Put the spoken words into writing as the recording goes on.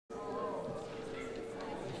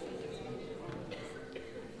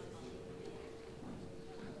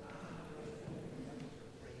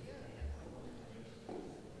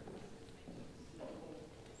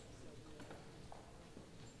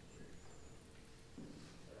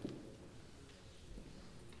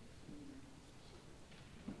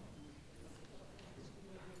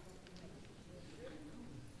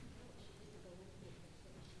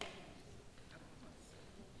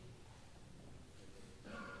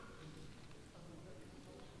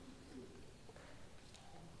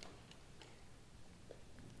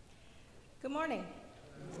morning.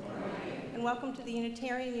 Good morning. And welcome to the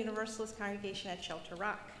Unitarian Universalist congregation at Shelter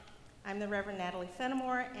Rock. I'm the Reverend Natalie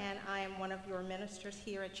Fenimore, and I am one of your ministers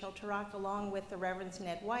here at Shelter Rock, along with the Reverends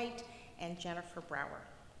Ned White and Jennifer Brower.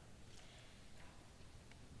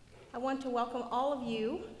 I want to welcome all of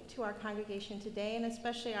you to our congregation today, and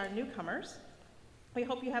especially our newcomers. We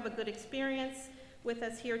hope you have a good experience with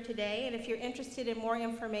us here today, and if you're interested in more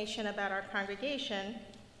information about our congregation,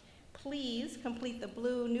 please complete the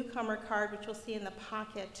blue newcomer card, which you'll see in the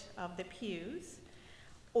pocket of the pews,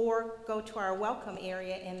 or go to our welcome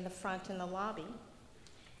area in the front in the lobby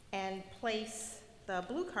and place the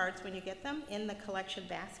blue cards when you get them in the collection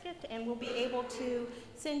basket, and we'll be able to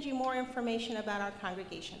send you more information about our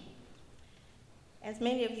congregation. As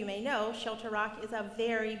many of you may know, Shelter Rock is a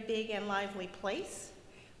very big and lively place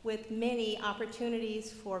with many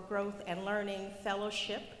opportunities for growth and learning,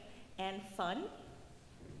 fellowship, and fun.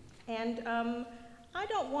 And I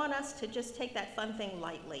don't want us to just take that fun thing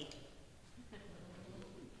lightly.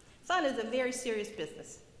 Fun is a very serious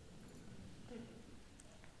business.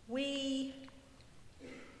 We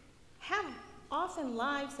have often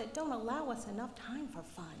lives that don't allow us enough time for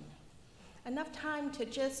fun, enough time to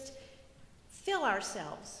just fill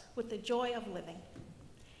ourselves with the joy of living.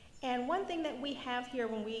 And one thing that we have here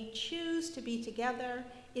when we choose to be together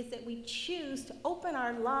is that we choose to open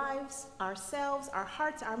our lives, ourselves, our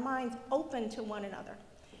hearts, our minds open to one another.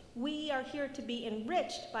 We are here to be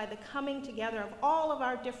enriched by the coming together of all of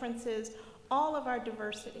our differences, all of our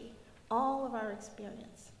diversity, all of our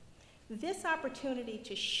experience. This opportunity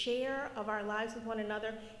to share of our lives with one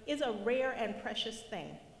another is a rare and precious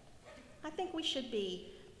thing. I think we should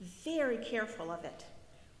be very careful of it.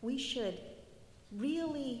 We should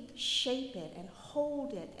really shape it and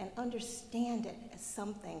hold it and understand it as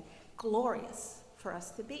something glorious for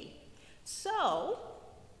us to be. So,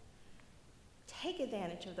 take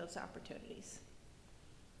advantage of those opportunities.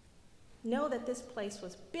 Know that this place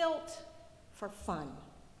was built for fun,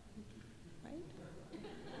 right?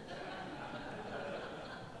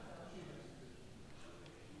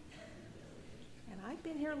 And I've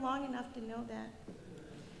been here long enough to know that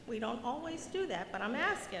we don't always do that, but I'm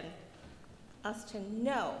asking us to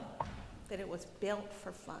know that it was built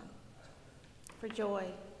for fun, for joy,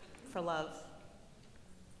 for love.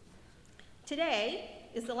 Today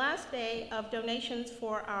is the last day of donations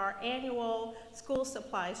for our annual school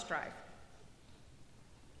supplies drive.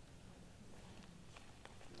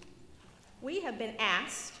 We have been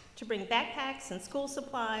asked to bring backpacks and school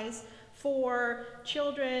supplies for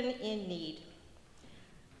children in need.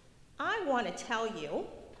 I want to tell you,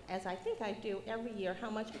 as I think I do every year, how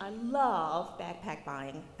much I love backpack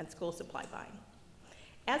buying and school supply buying.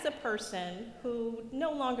 As a person who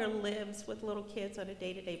no longer lives with little kids on a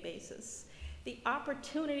day-to-day basis, the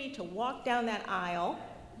opportunity to walk down that aisle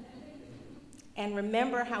and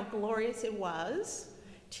remember how glorious it was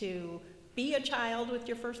to be a child with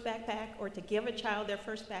your first backpack or to give a child their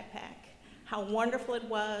first backpack, how wonderful it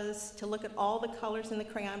was to look at all the colors in the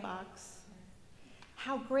crayon box,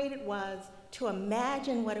 how great it was to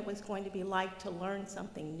imagine what it was going to be like to learn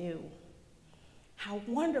something new. How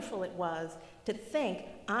wonderful it was to think,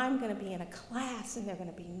 I'm going to be in a class and there are going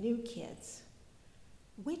to be new kids.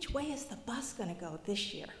 Which way is the bus going to go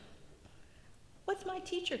this year? What's my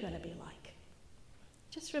teacher going to be like?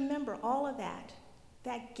 Just remember all of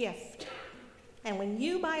that gift. And when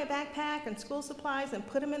you buy a backpack and school supplies and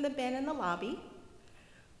put them in the bin in the lobby,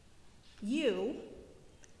 you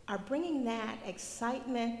are bringing that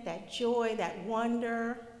excitement, that joy, that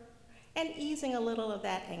wonder, and easing a little of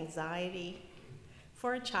that anxiety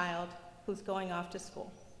for a child who's going off to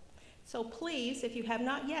school. So please, if you have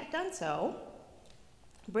not yet done so,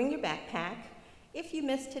 bring your backpack. If you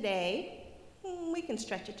miss today, we can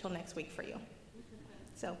stretch it till next week for you.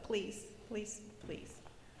 So please, please, please.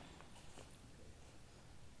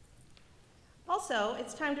 Also,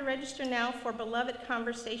 it's time to register now for Beloved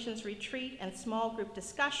Conversations Retreat and Small Group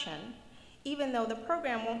Discussion. Even though the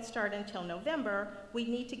program won't start until November, we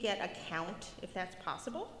need to get a count if that's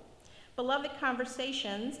possible. Beloved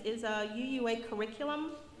Conversations is a UUA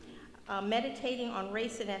curriculum meditating on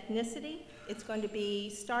race and ethnicity. It's going to be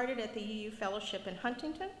started at the UU Fellowship in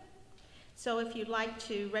Huntington. So if you'd like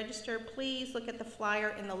to register, please look at the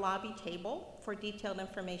flyer in the lobby table for detailed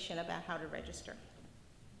information about how to register.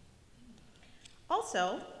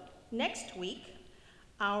 Also, next week,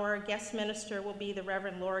 our guest minister will be the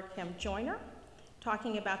Reverend Laura Kim Joyner,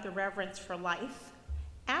 talking about the reverence for life.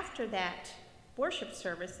 After that worship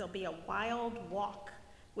service, there'll be a wild walk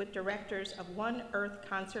with directors of One Earth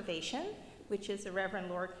Conservation, which is the Reverend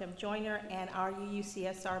Laura Kim Joyner and our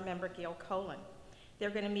UUCSR member Gail Colin. They're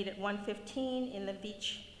going to meet at 1:15 in the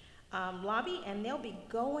beach lobby, and they'll be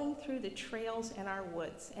going through the trails in our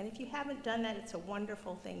woods. And if you haven't done that, it's a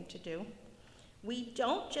wonderful thing to do. We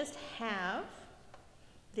don't just have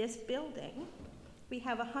this building. We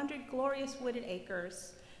have 100 glorious wooded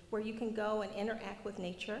acres where you can go and interact with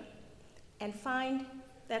nature and find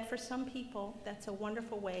that for some people, that's a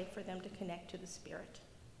wonderful way for them to connect to the Spirit.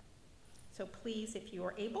 So please, if you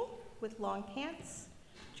are able, with long pants,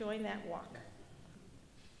 join that walk.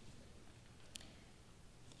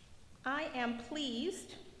 I am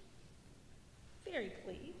pleased, very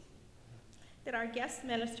pleased, that our guest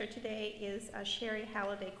minister today is Shari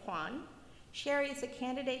Halliday-Quan. Shari is a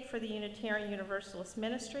candidate for the Unitarian Universalist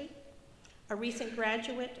Ministry, a recent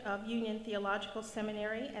graduate of Union Theological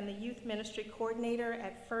Seminary, and the youth ministry coordinator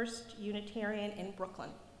at First Unitarian in Brooklyn.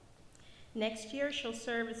 Next year, she'll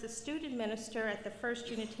serve as a student minister at the First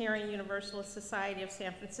Unitarian Universalist Society of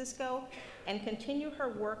San Francisco and continue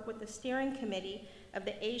her work with the steering committee of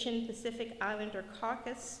the Asian Pacific Islander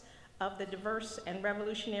Caucus of the Diverse and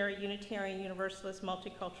Revolutionary Unitarian Universalist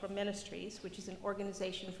Multicultural Ministries, which is an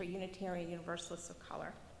organization for Unitarian Universalists of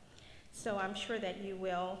color. So I'm sure that you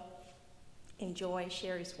will enjoy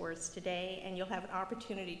Shari's words today, and you'll have an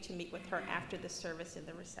opportunity to meet with her after the service in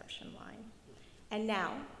the reception line. And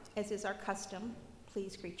now, as is our custom,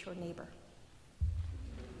 please greet your neighbor.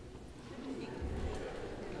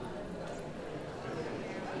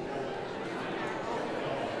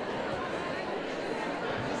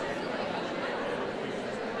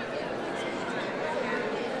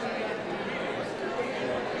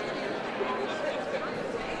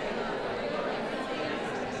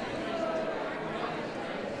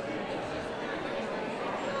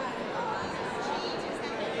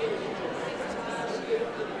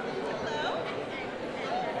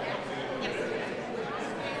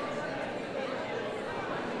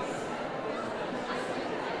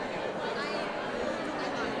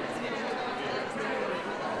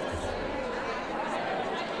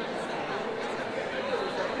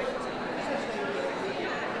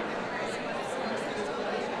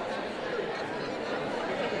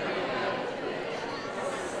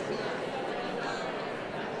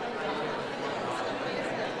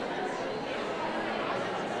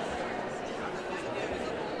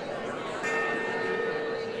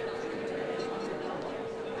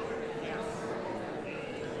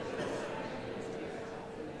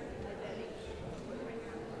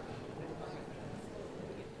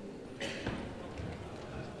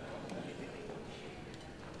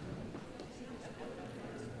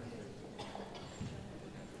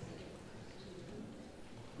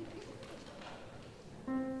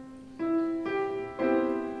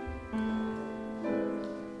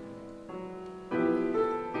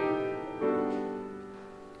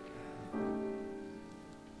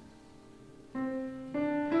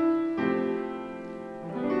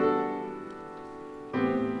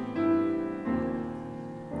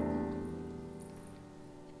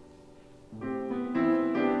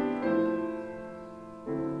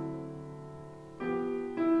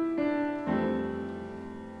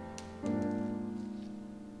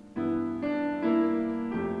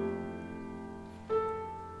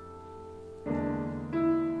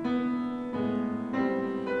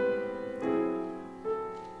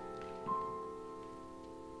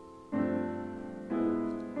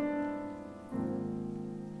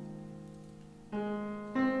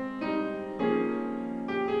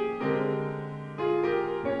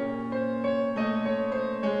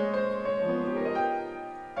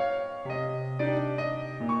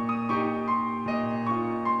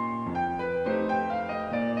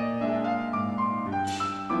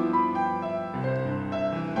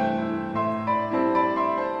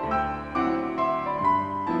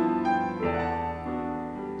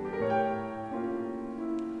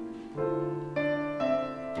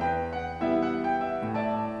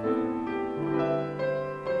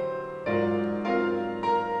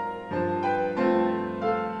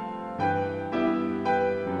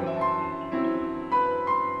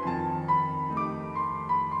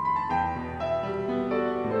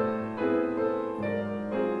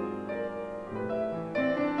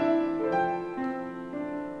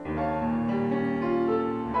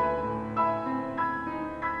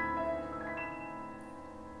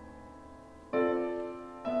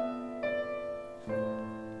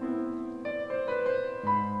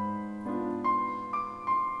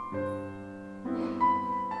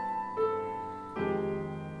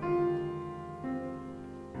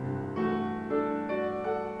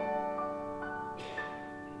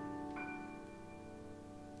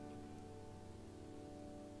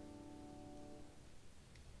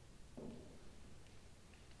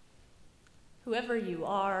 Whoever you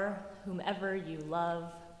are, whomever you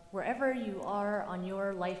love, wherever you are on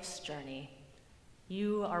your life's journey,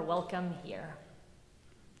 you are welcome here.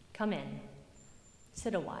 Come in,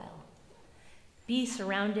 sit a while. Be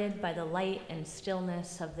surrounded by the light and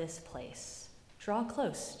stillness of this place. Draw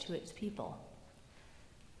close to its people.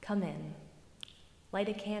 Come in, light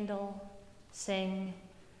a candle, sing,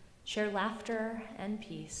 share laughter and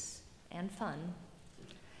peace and fun.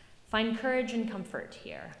 Find courage and comfort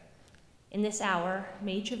here. In this hour,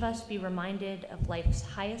 may each of us be reminded of life's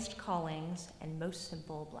highest callings and most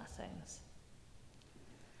simple blessings.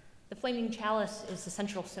 The flaming chalice is the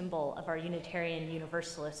central symbol of our Unitarian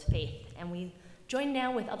Universalist faith, and we join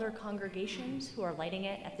now with other congregations who are lighting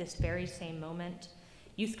it at this very same moment.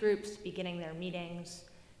 Youth groups beginning their meetings,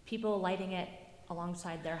 people lighting it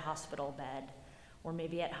alongside their hospital bed, or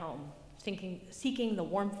maybe at home, seeking the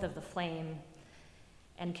warmth of the flame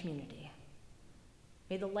and community.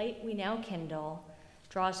 May the light we now kindle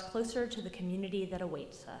draw us closer to the community that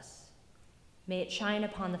awaits us. May it shine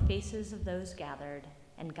upon the faces of those gathered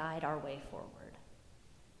and guide our way forward.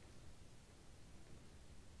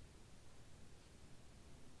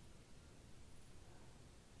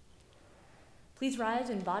 Please rise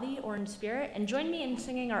in body or in spirit and join me in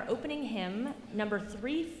singing our opening hymn, number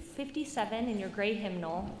 357 in your gray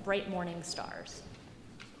hymnal, Bright Morning Stars.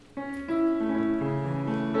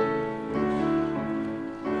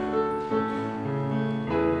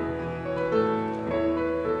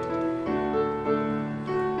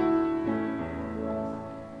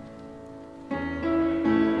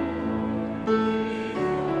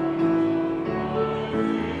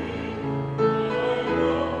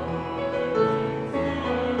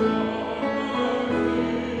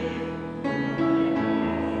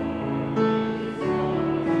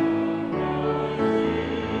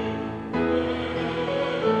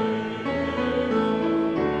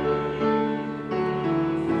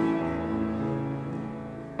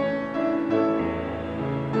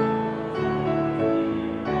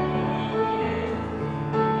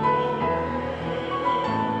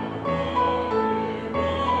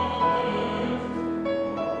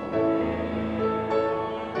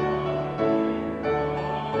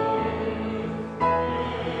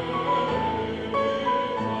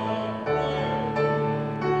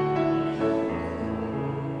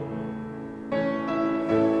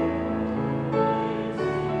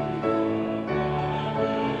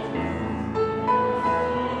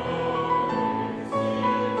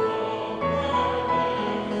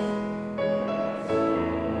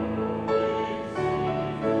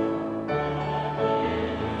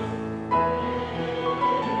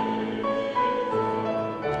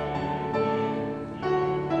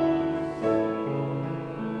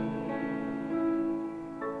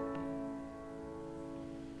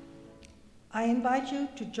 I invite you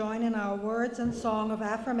to join in our words and song of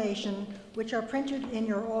affirmation, which are printed in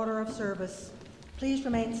your order of service. Please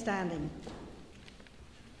remain standing.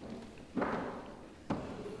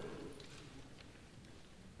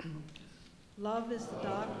 Love is the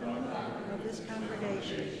doctrine of this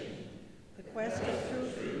congregation. The quest of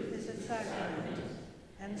truth is its sacrament,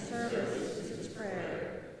 and service is its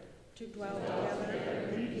prayer. To dwell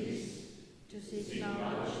together in peace, to seek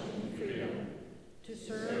knowledge in freedom, to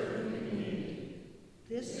serve human need.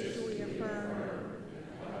 This do we affirm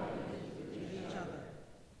to each other.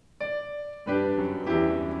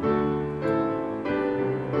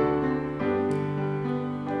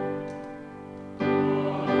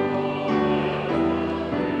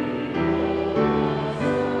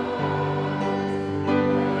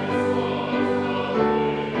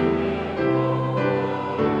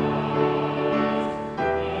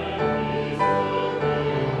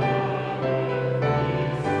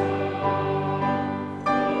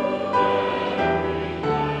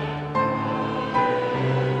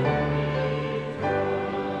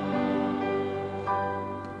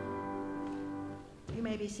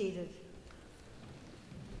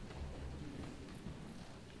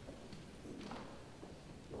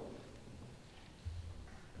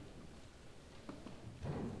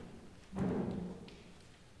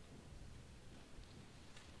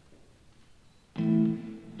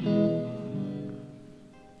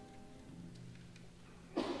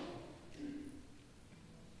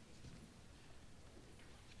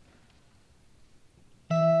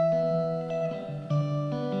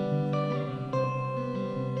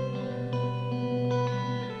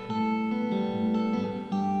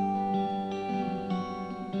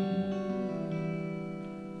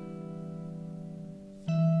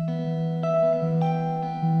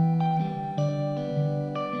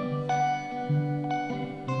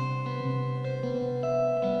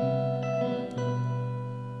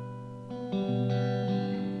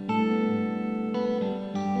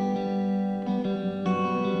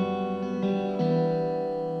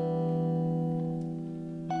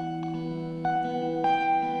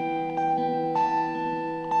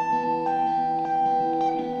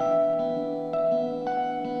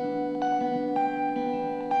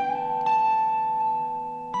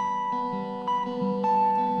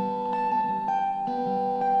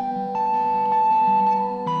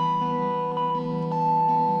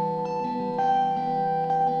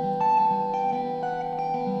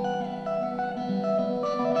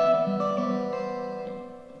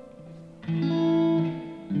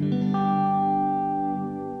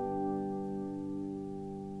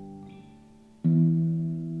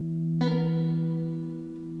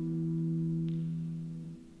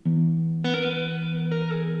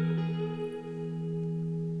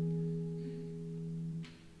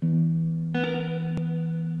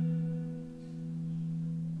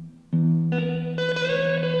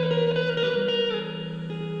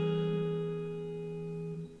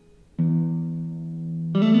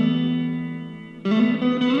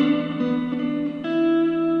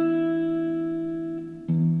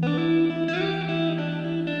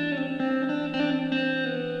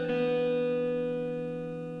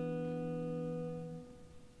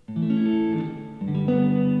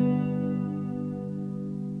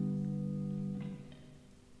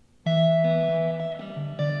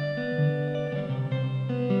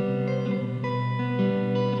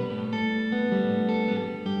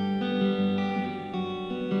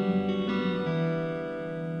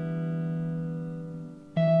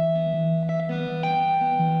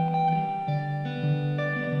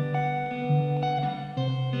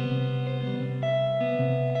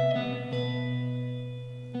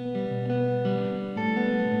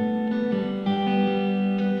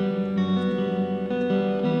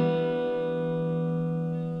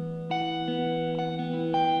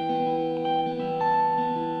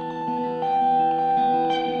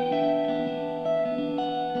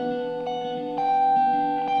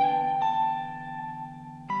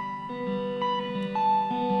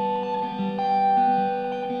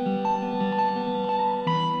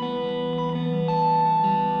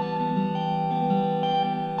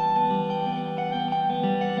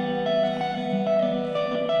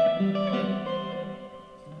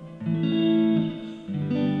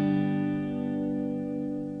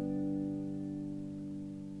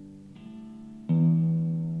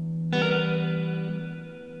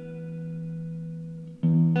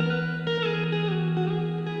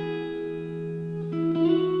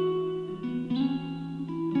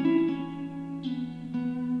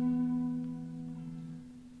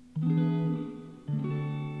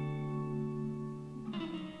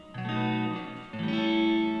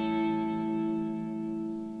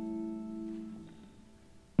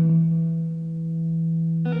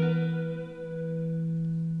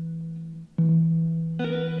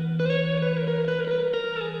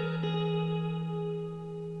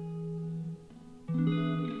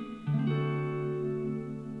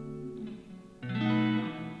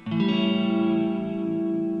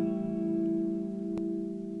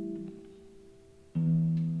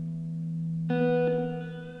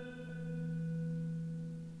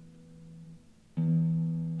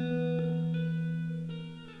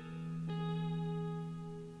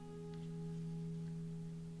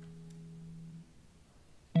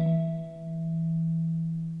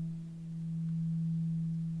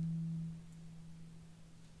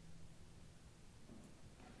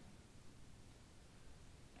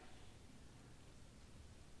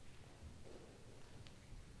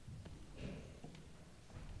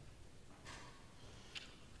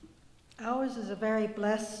 Ours is a very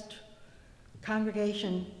blessed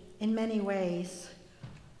congregation in many ways,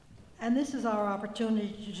 and this is our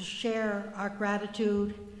opportunity to share our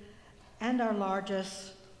gratitude and our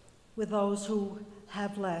largesse with those who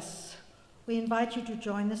have less. We invite you to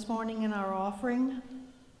join this morning in our offering.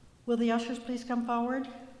 Will the ushers please come forward?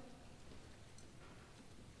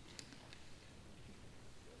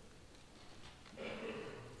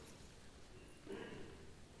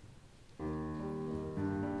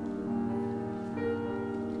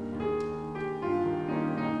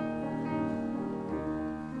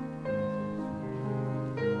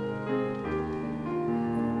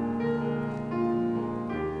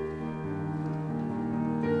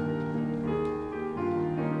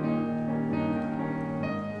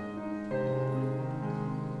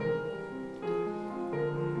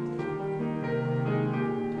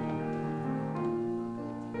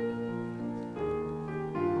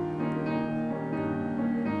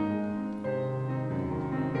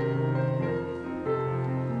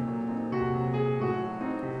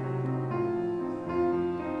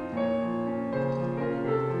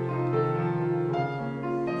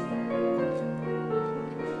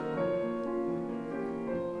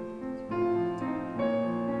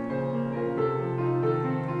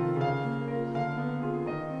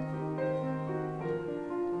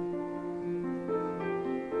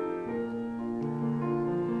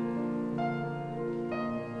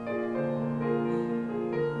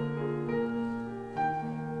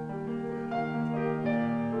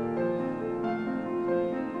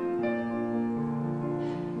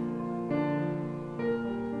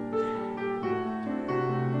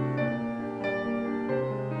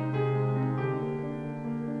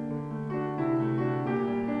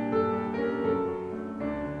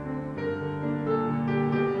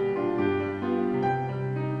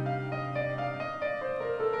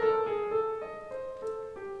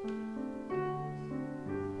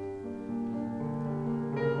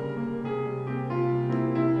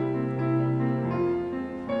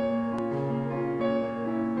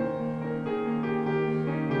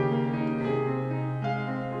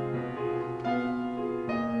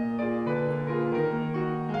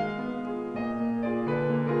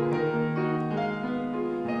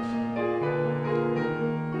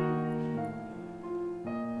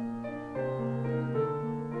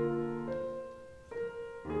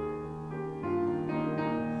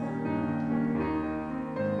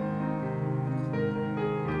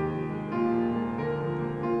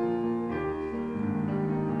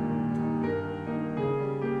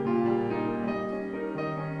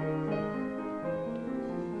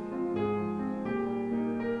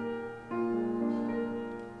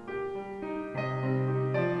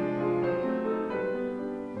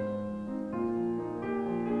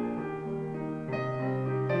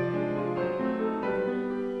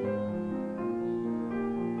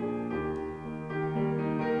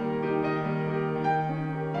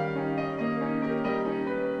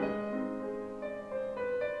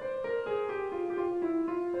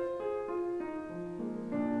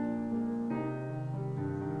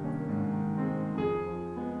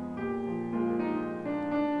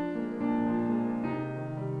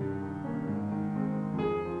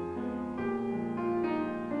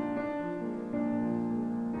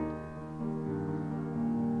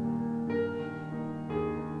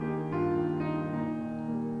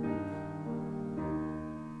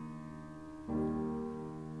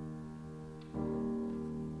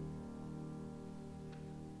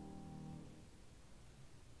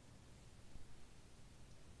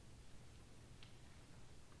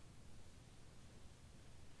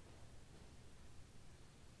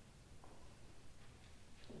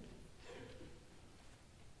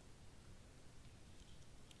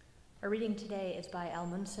 Our reading today is by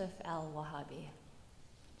Al-Munsif al-Wahabi.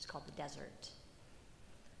 It's called The Desert.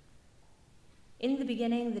 In the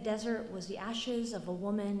beginning, the desert was the ashes of a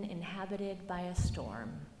woman inhabited by a storm.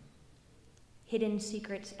 Hidden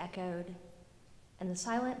secrets echoed, and the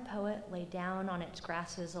silent poet lay down on its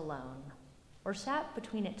grasses alone, or sat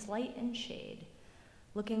between its light and shade,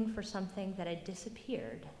 looking for something that had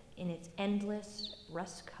disappeared in its endless,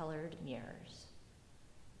 rust-colored mirrors.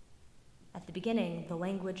 At the beginning, the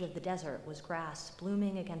language of the desert was grass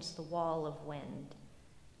blooming against the wall of wind,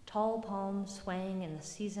 tall palms swaying in the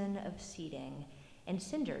season of seeding, and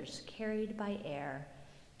cinders carried by air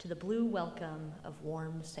to the blue welcome of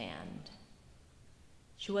warm sand.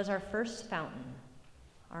 She was our first fountain,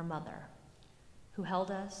 our mother, who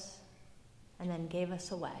held us and then gave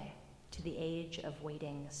us away to the age of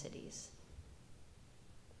waiting cities.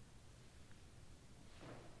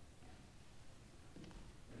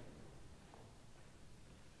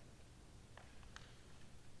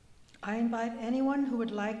 I invite anyone who would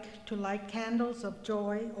like to light candles of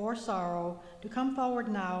joy or sorrow to come forward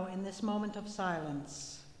now in this moment of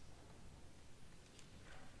silence.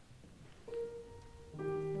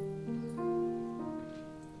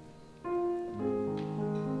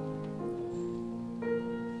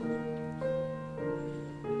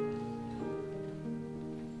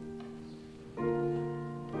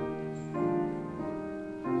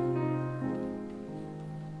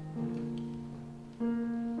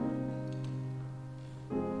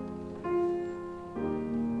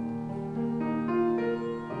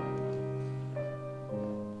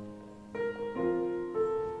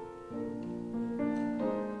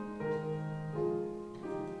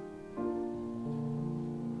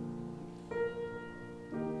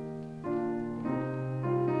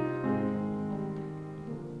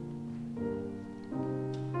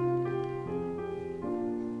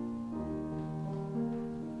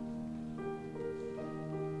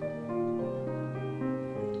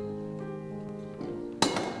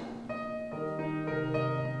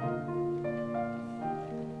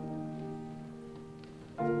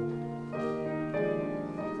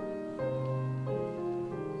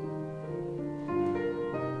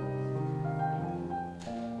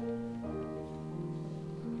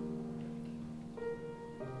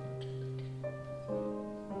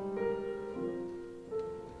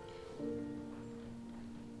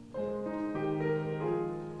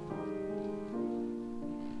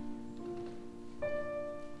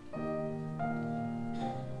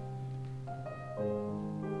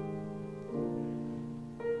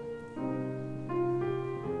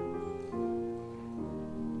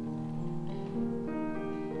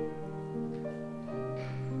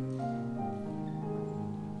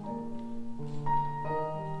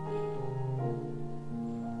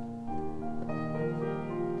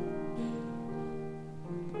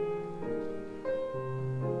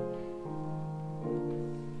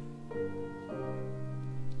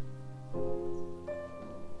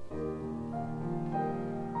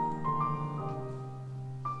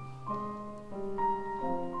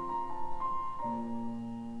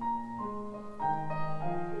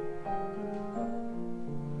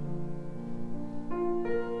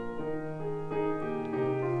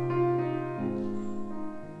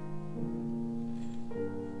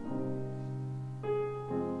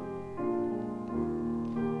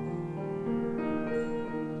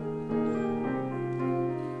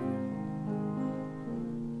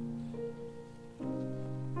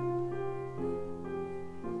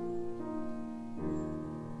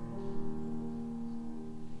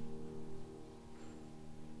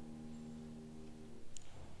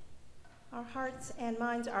 Our hearts and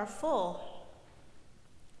minds are full.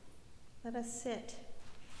 Let us sit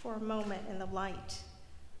for a moment in the light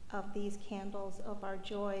of these candles of our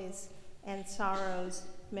joys and sorrows,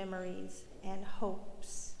 memories and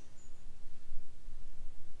hopes.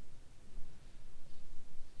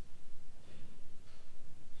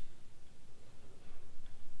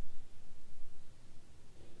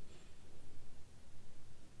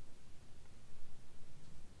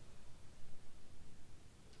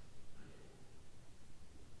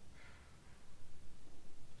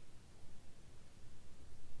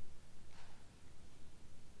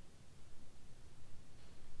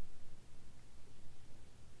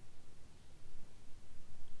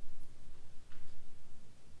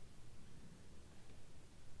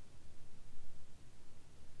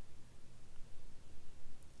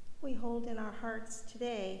 We hold in our hearts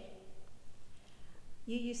today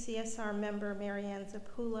UUCSR member Marianne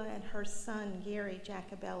Zapula and her son Gary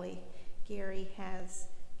Jacobelli. Gary has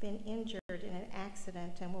been injured in an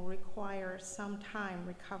accident and will require some time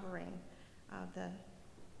recovering the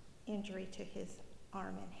injury to his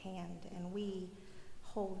arm and hand, and we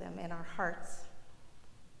hold them in our hearts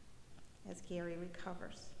as Gary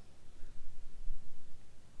recovers.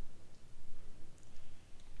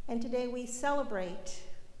 And today we celebrate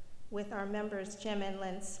with our members Jim and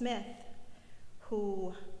Lynn Smith,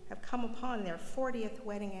 who have come upon their 40th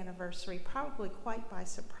wedding anniversary, probably quite by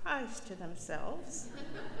surprise to themselves.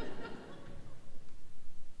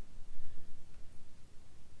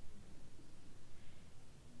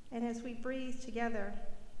 And as we breathe together,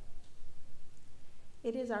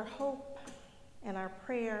 it is our hope and our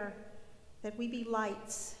prayer that we be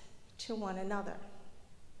lights to one another,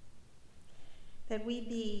 that we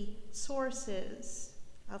be sources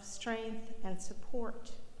of strength and support,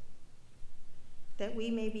 that we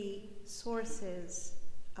may be sources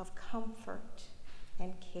of comfort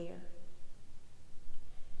and care,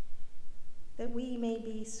 that we may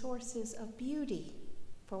be sources of beauty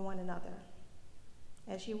for one another,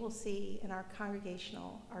 as you will see in our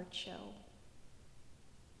congregational art show.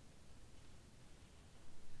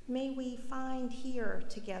 may we find here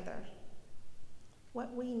together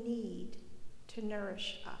what we need to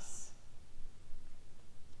nourish us.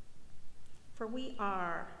 For we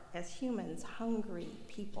are, as humans, hungry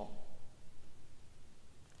people.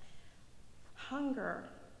 Hunger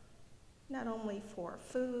not only for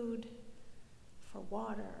food, for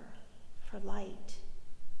water, for light.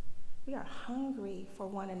 We are hungry for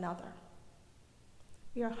one another.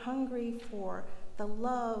 We are hungry for the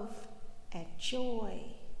love and joy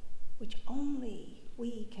which only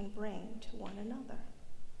we can bring to one another.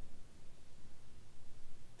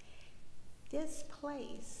 This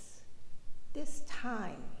place, this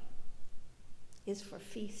time, is for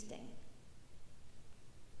feasting.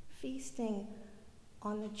 Feasting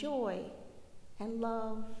on the joy and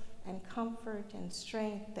love and comfort and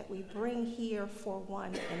strength that we bring here for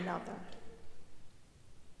one another.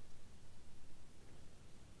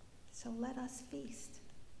 So let us feast.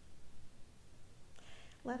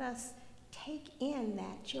 Let us take in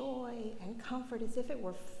that joy and comfort as if it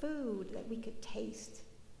were food that we could taste,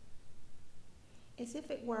 as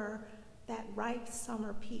if it were that ripe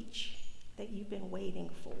summer peach that you've been waiting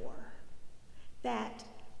for, that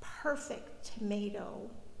perfect tomato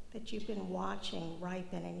that you've been watching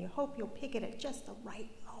ripen, and you hope you'll pick it at just the right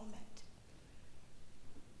moment.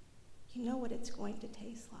 You know what it's going to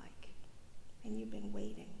taste like, and you've been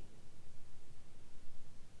waiting.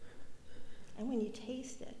 And when you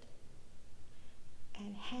taste it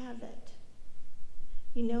and have it,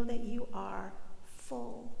 you know that you are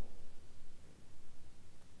full.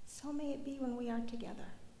 So may it be when we are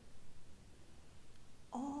together.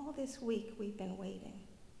 All this week we've been waiting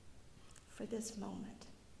for this moment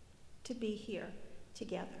to be here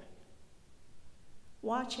together,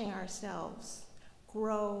 watching ourselves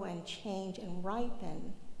grow and change and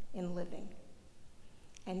ripen in living.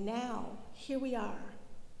 And now, here we are,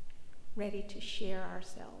 ready to share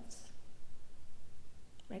ourselves,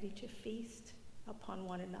 ready to feast upon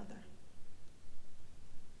one another.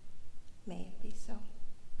 May it be so.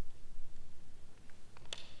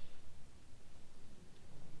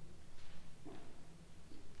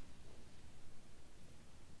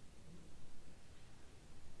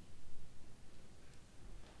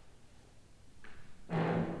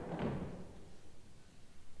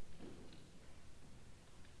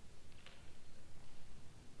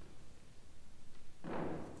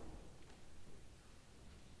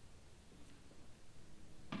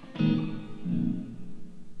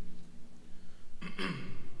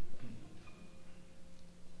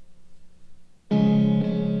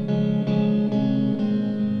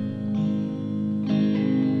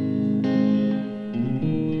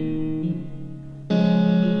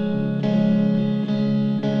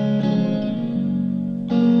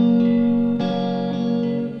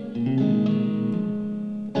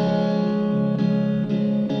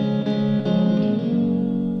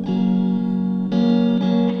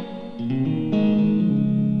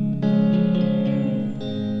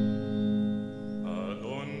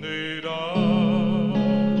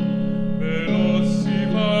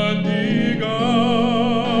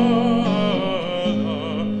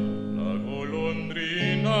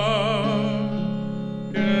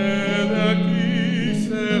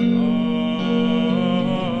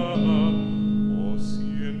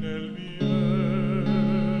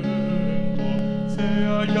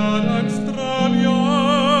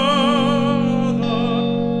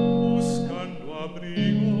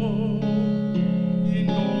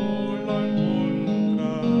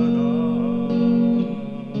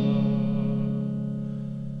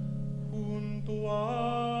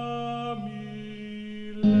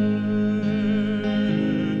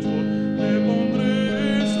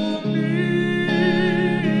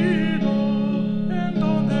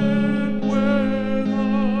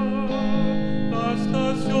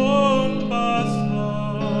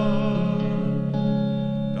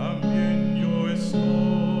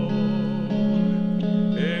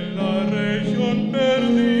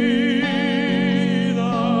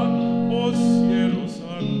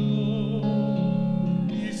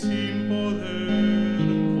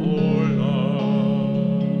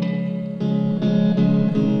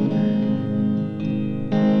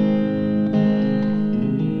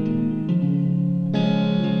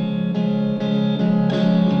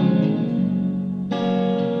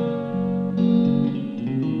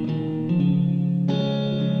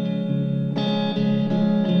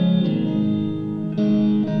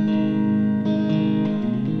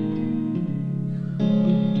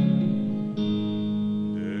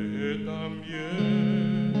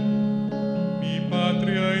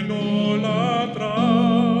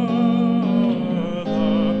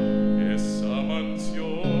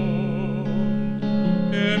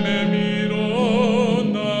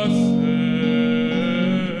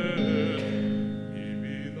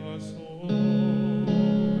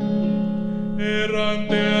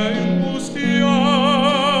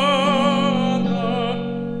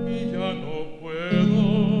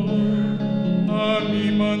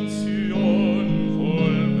 mi mansión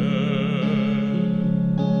volver.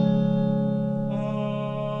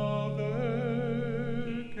 Ave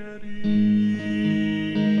querida,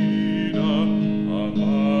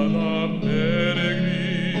 amada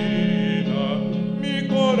peregrina, mi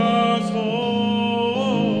corazón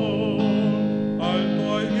alto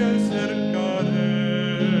hay que acercaré.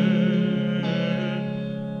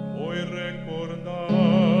 Voy recordando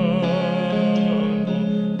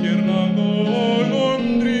tierna golondrina,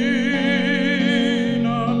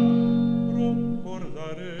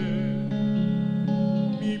 recordaré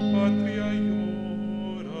mi patria y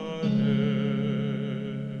lloraré.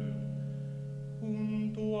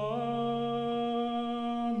 Junto a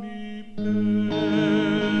mi pecho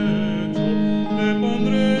le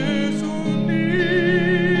pondré su nido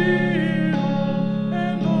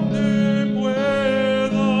en donde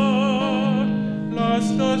pueda la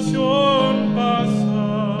estación pasar.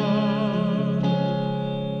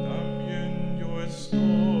 También yo estoy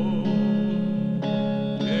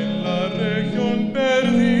en la región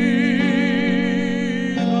perdida,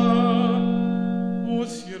 oh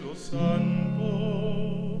cielo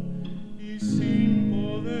santo, y sin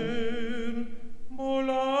poder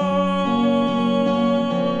volar.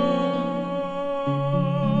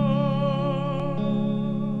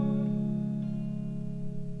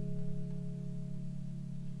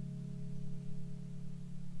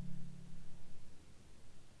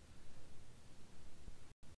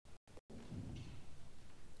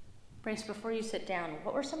 Bryce, before you sit down,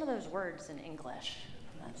 what were some of those words in English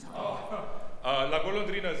from that song? La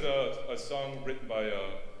Golondrina is a song written by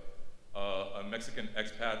a Mexican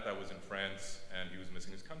expat that was in France and he was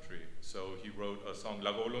missing his country. So he wrote a song.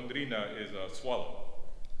 La Golondrina is a swallow.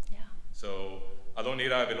 Yeah. So, ¿a dónde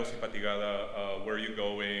irá veloz y fatigada? Where are you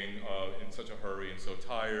going? In such a hurry and so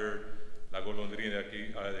tired. La golondrina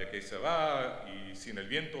de aquí se va y sin el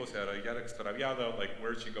viento se hará ya extraviada. Like,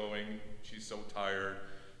 where's she going? She's so tired.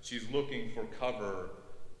 She's looking for cover,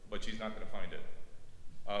 but she's not going to find it.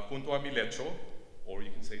 Junto a mi lecho, or you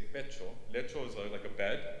can say pecho. Lecho is like a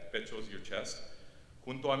bed. Pecho is your chest.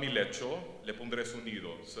 Junto a mi lecho le pondré su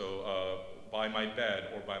nido. So by my bed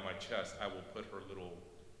or by my chest, I will put her little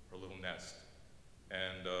nest.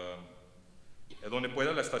 And donde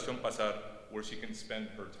pueda la estación pasar, where she can spend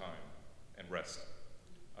her time and rest.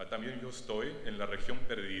 También yo estoy en la región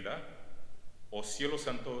perdida, o cielo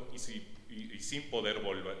santo y sin poder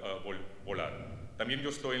volar. También yo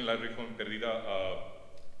estoy en la región perdida,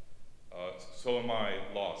 so am I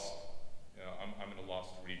lost. You know, I'm in a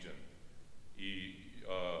lost region. Y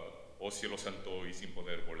o cielo santo y sin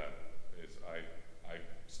poder volar. I'm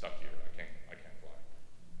stuck here. I can't fly.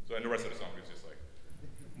 So and the rest of the song is just like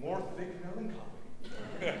more thick than coffee.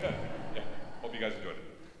 Yeah. Hope you guys enjoyed it.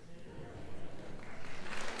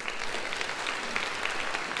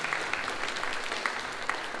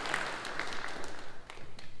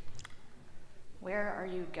 Where are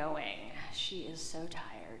you going? She is so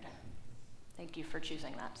tired. Thank you for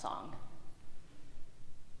choosing that song.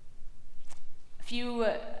 A few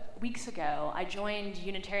weeks ago, I joined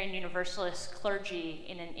Unitarian Universalist clergy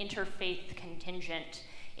in an interfaith contingent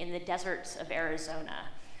in the deserts of Arizona.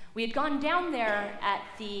 We had gone down there at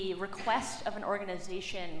the request of an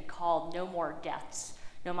organization called No More Deaths,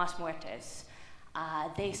 No Más Muertes.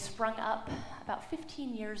 They sprung up about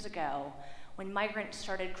 15 years ago when migrants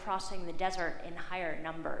started crossing the desert in higher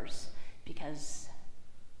numbers because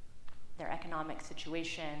their economic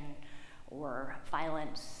situation or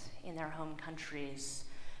violence in their home countries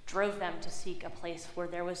drove them to seek a place where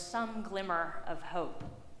there was some glimmer of hope.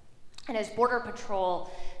 And as Border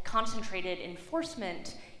Patrol concentrated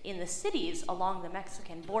enforcement in the cities along the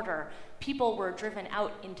Mexican border, people were driven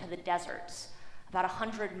out into the deserts, about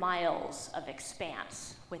 100 miles of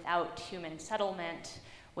expanse without human settlement,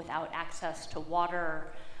 without access to water,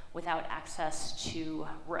 without access to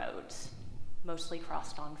roads, mostly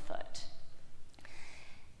crossed on foot.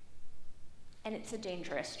 And it's a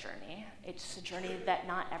dangerous journey. It's a journey that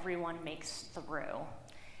not everyone makes through.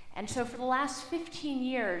 And so for the last 15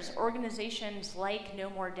 years, organizations like No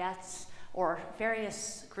More Deaths or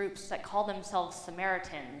various groups that call themselves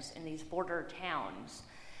Samaritans in these border towns,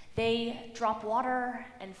 they drop water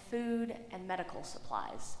and food and medical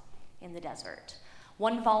supplies in the desert.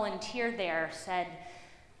 One volunteer there said,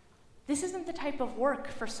 "This isn't the type of work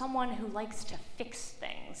for someone who likes to fix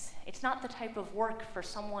things. It's not the type of work for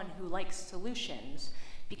someone who likes solutions,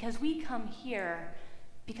 because we come here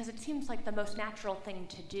because it seems like the most natural thing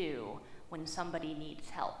to do when somebody needs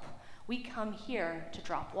help. We come here to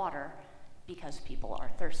drop water because people are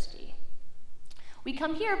thirsty." We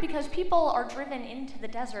come here because people are driven into the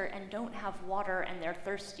desert and don't have water and they're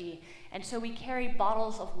thirsty, and so we carry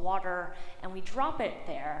bottles of water and we drop it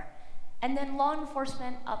there, and then law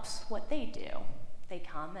enforcement ups what they do. They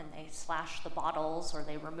come and they slash the bottles, or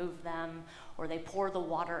they remove them, or they pour the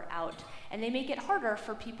water out, and they make it harder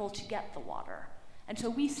for people to get the water. And so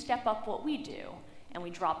we step up what we do, and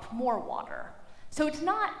we drop more water. So it's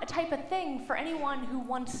not a type of thing for anyone who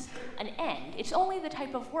wants an end. It's only the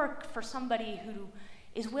type of work for somebody who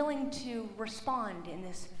is willing to respond in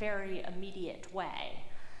this very immediate way.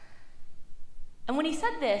 And when he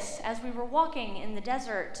said this, as we were walking in the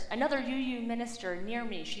desert, another UU minister near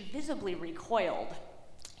me, she visibly recoiled.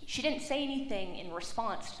 She didn't say anything in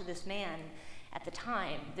response to this man at the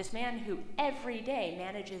time, this man who every day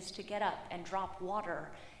manages to get up and drop water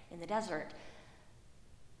in the desert.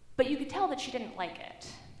 But you could tell that she didn't like it.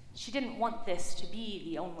 She didn't want this to be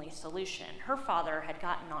the only solution. Her father had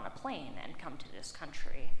gotten on a plane and come to this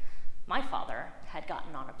country. My father had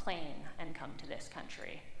gotten on a plane and come to this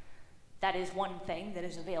country. That is one thing that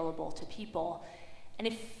is available to people. And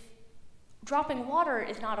if dropping water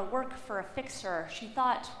is not a work for a fixer, she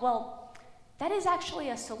thought, well, that is actually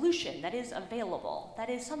a solution that is available.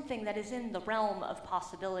 That is something that is in the realm of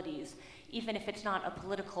possibilities, even if it's not a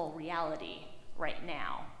political reality right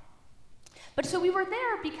now. But so we were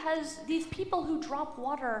there because these people who drop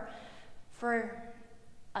water for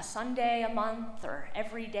a Sunday a month, or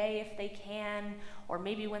every day if they can, or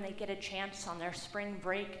maybe when they get a chance on their spring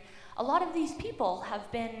break, a lot of these people have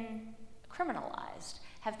been criminalized,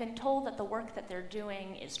 have been told that the work that they're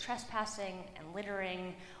doing is trespassing and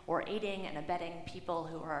littering, or aiding and abetting people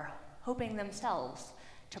who are hoping themselves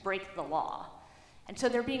to break the law. And so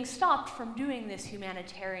they're being stopped from doing this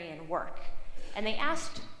humanitarian work. And they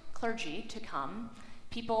asked clergy to come,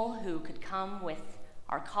 people who could come with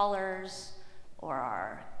our collars or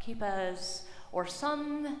our kippas or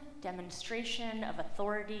some demonstration of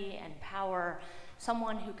authority and power,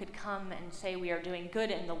 someone who could come and say we are doing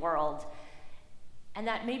good in the world, and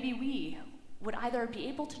that maybe we would either be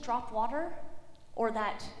able to drop water, or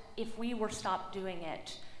that if we were stopped doing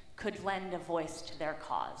it, could lend a voice to their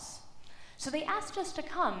cause. So they asked us to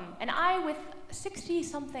come, and I, with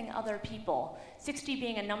 60-something other people, 60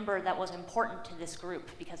 being a number that was important to this group,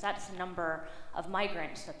 because that's the number of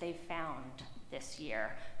migrants that they've found this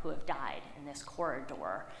year who have died in this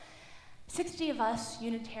corridor. 60 of us,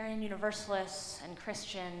 Unitarian Universalists and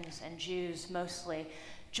Christians and Jews mostly,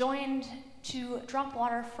 joined to drop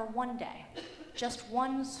water for one day, just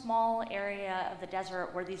one small area of the desert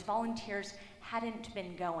where these volunteers hadn't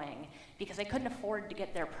been going because they couldn't afford to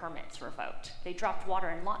get their permits revoked. They dropped water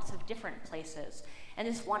in lots of different places. And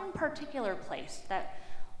this one particular place that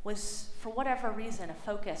was, for whatever reason, a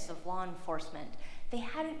focus of law enforcement, they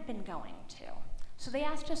hadn't been going to. So they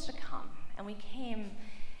asked us to come, and we came.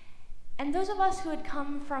 And those of us who had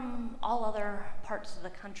come from all other parts of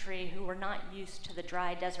the country, who were not used to the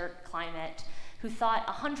dry desert climate, who thought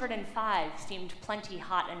 105 seemed plenty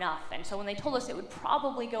hot enough, and so when they told us it would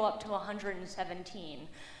probably go up to 117,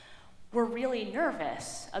 were really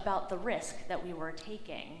nervous about the risk that we were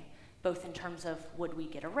taking, both in terms of would we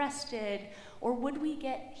get arrested, or would we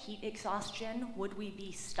get heat exhaustion? Would we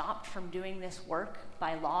be stopped from doing this work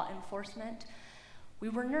by law enforcement? We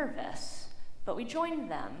were nervous, but we joined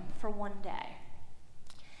them for one day.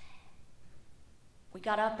 We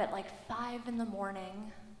got up at like 5 in the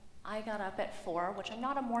morning. I got up at 4, which I'm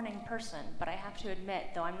not a morning person, but I have to admit,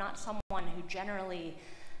 though I'm not someone who generally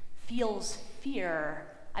feels fear,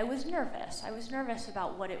 I was nervous. I was nervous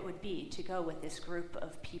about what it would be to go with this group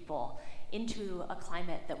of people into a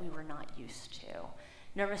climate that we were not used to.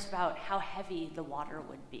 Nervous about how heavy the water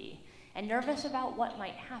would be, and nervous about what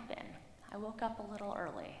might happen. I woke up a little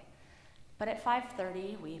early, but at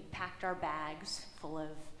 5:30, we packed our bags full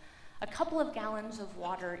of a couple of gallons of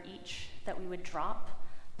water each that we would drop,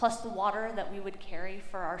 plus the water that we would carry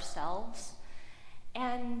for ourselves,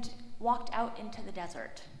 and walked out into the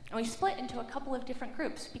desert. And we split into a couple of different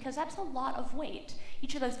groups because that's a lot of weight.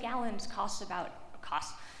 Each of those gallons costs about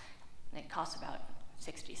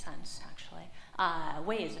 60 cents actually,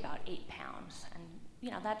 weighs about 8 pounds.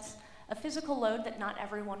 And that's a physical load that not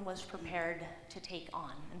everyone was prepared to take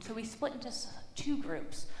on. And so we split into 2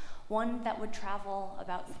 groups, one that would travel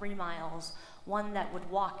about 3 miles, one that would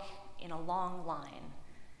walk in a long line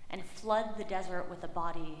and flood the desert with a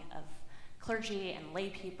body of clergy and lay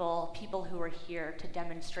people, people who were here to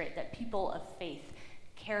demonstrate that people of faith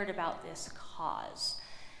cared about this cause.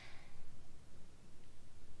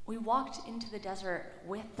 We walked into the desert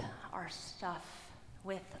with our stuff,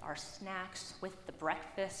 with our snacks, with the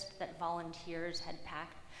breakfast that volunteers had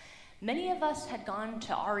packed, Many of us had gone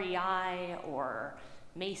to REI or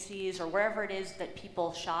Macy's or wherever it is that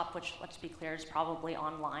people shop, which, let's be clear, is probably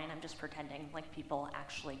online. I'm just pretending like people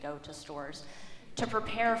actually go to stores to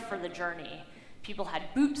prepare for the journey. People had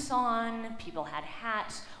boots on, people had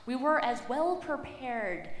hats. We were as well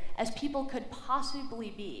prepared as people could possibly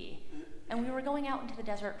be. And we were going out into the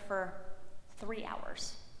desert for 3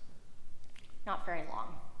 hours. Not very long.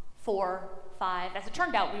 4, 5. As it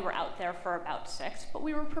turned out, we were out there for about 6, but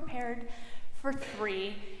we were prepared for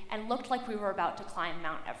 3 and looked like we were about to climb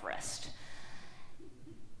Mount Everest.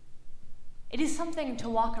 It is something to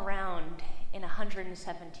walk around in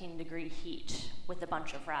 117-degree heat with a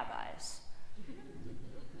bunch of rabbis.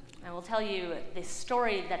 I will tell you this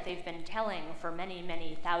story that they've been telling for many,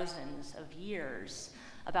 many thousands of years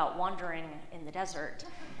about wandering in the desert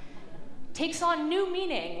takes on new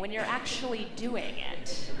meaning when you're actually doing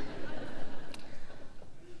it.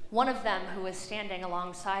 One of them, who was standing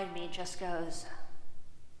alongside me, just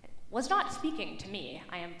was not speaking to me,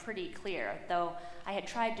 I am pretty clear, though I had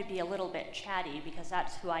tried to be a little bit chatty because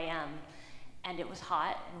that's who I am. And it was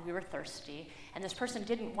hot, and we were thirsty, and this person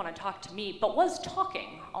didn't want to talk to me, but was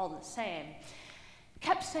talking all the same.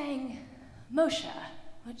 Kept saying, Moshe,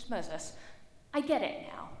 which is Moses, I get it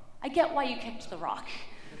now. I get why you kicked the rock.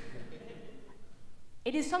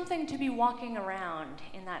 It is something to be walking around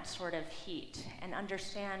in that sort of heat and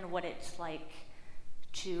understand what it's like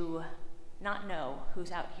to not know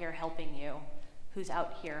who's out here helping you, who's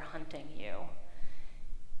out here hunting you.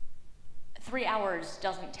 3 hours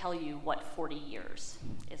doesn't tell you what 40 years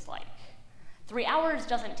is like. 3 hours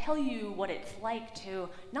doesn't tell you what it's like to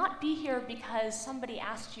not be here because somebody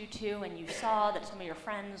asked you to and you saw that some of your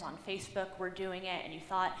friends on Facebook were doing it and you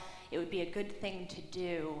thought it would be a good thing to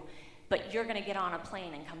do, but you're gonna get on a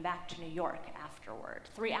plane and come back to New York afterward.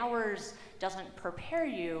 3 hours doesn't prepare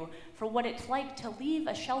you for what it's like to leave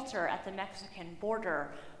a shelter at the Mexican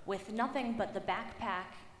border with nothing but the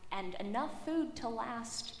backpack and enough food to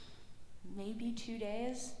last maybe 2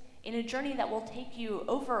 days, in a journey that will take you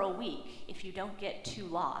over a week if you don't get too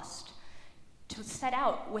lost, to set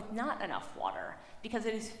out with not enough water, because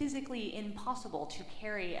it is physically impossible to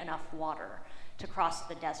carry enough water to cross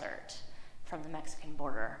the desert from the Mexican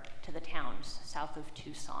border to the towns south of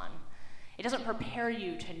Tucson. It doesn't prepare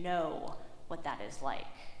you to know what that is like.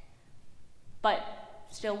 But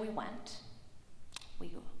still we went.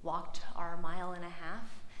 We walked our 1.5 miles,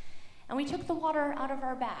 and we took the water out of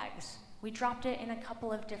our bags. We dropped it in a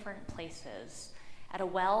couple of different places. At a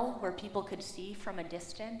well where people could see from a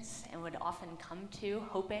distance and would often come to,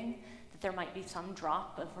 hoping that there might be some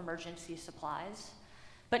drop of emergency supplies.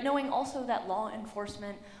 But knowing also that law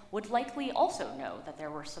enforcement would likely also know that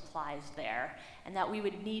there were supplies there and that we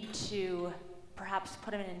would need to perhaps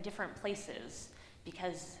put them in different places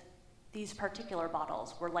because these particular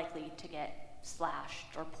bottles were likely to get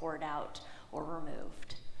slashed or poured out or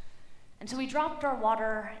removed. And so we dropped our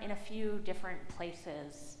water in a few different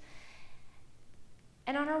places.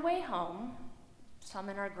 And on our way home, some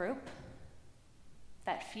in our group,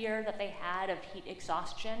 that fear that they had of heat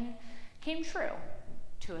exhaustion came true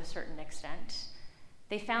to a certain extent.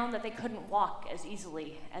 They found that they couldn't walk as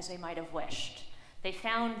easily as they might have wished. They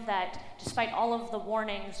found that despite all of the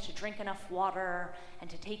warnings to drink enough water and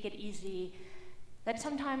to take it easy, that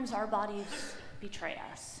sometimes our bodies betray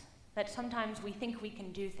us. That sometimes we think we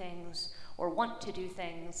can do things or want to do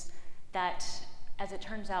things that, as it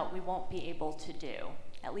turns out, we won't be able to do,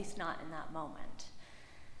 at least not in that moment.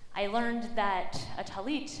 I learned that a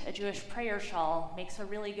talit, a Jewish prayer shawl, makes a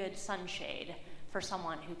really good sunshade for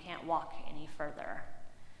someone who can't walk any further.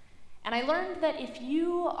 And I learned that if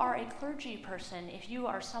you are a clergy person, if you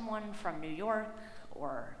are someone from New York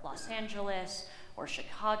or Los Angeles or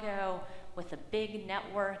Chicago with a big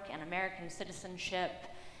network and American citizenship,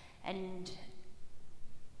 and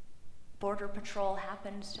Border Patrol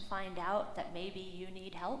happens to find out that maybe you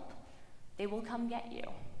need help, they will come get you.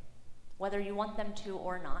 Whether you want them to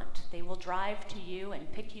or not, they will drive to you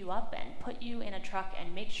and pick you up and put you in a truck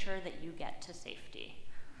and make sure that you get to safety.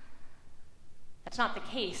 That's not the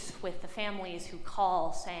case with the families who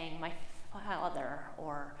call saying, my father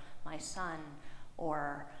or my son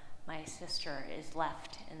or my sister is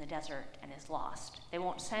left in the desert and is lost. They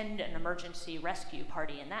won't send an emergency rescue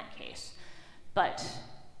party in that case, but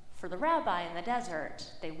for the rabbi in the desert,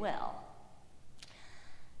 they will.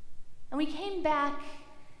 And we came back,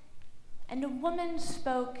 and a woman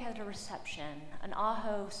spoke at a reception, an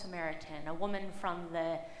Aho Samaritan, a woman from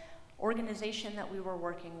the organization that we were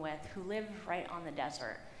working with who lived right on the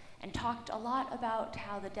desert, and talked a lot about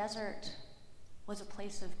how the desert was a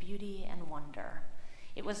place of beauty and wonder.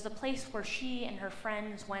 It was the place where she and her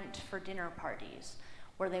friends went for dinner parties,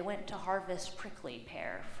 where they went to harvest prickly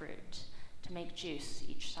pear fruit to make juice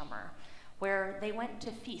each summer, where they went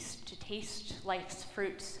to feast to taste life's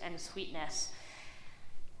fruits and sweetness.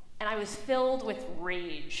 And I was filled with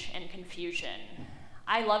rage and confusion.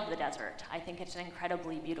 I love the desert. I think it's an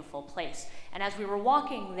incredibly beautiful place. And as we were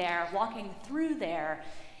walking through there,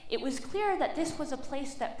 it was clear that this was a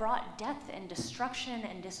place that brought death and destruction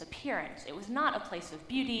and disappearance. It was not a place of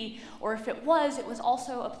beauty, or if it was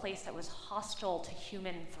also a place that was hostile to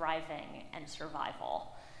human thriving and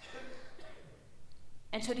survival.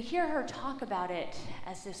 And so to hear her talk about it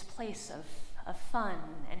as this place of fun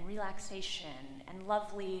and relaxation and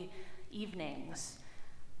lovely evenings,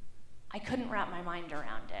 I couldn't wrap my mind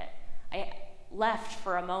around it. I left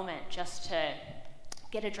for a moment just to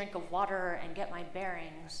get a drink of water and get my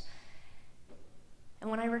bearings. And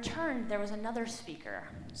when I returned, there was another speaker,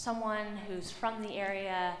 someone who's from the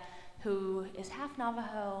area, who is half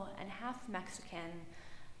Navajo and half Mexican,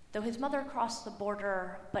 though his mother crossed the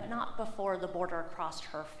border, but not before the border crossed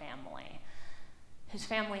her family. His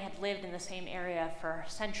family had lived in the same area for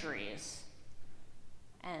centuries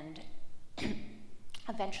and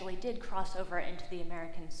eventually did cross over into the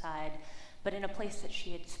American side, but in a place that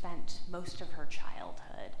she had spent most of her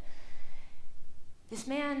childhood. This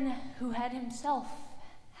man who had himself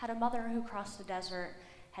had a mother who crossed the desert,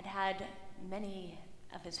 had had many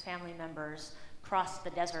of his family members cross the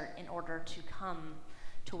desert in order to come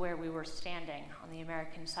to where we were standing on the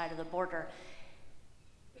American side of the border.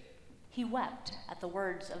 He wept at the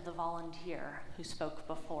words of the volunteer who spoke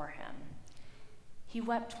before him. He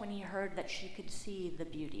wept when he heard that she could see the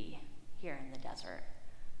beauty here in the desert.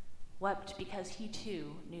 Wept because he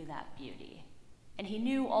too knew that beauty. And he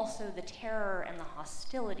knew also the terror and the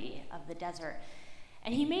hostility of the desert.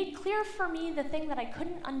 And he made clear for me the thing that I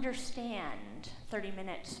couldn't understand 30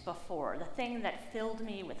 minutes before, the thing that filled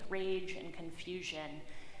me with rage and confusion.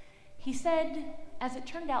 He said, as it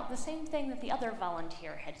turned out, the same thing that the other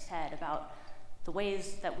volunteer had said about the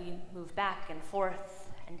ways that we move back and forth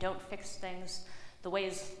and don't fix things, the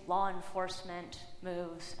ways law enforcement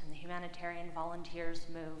moves and the humanitarian volunteers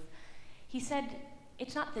move. He said,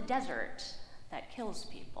 it's not the desert that kills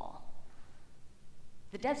people.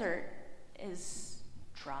 The desert is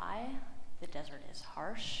dry, the desert is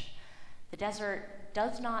harsh, the desert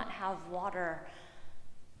does not have water,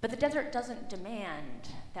 but the desert doesn't demand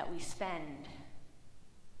that we spend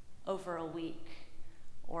over a week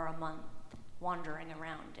or a month wandering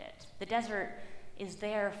around it. The desert is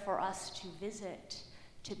there for us to visit,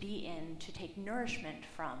 to be in, to take nourishment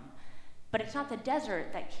from, but it's not the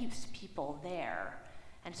desert that keeps people there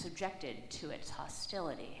and subjected to its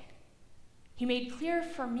hostility. He made clear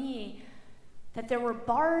for me that there were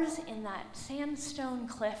bars in that sandstone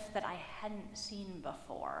cliff that I hadn't seen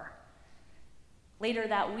before. Later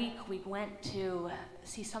that week, we went to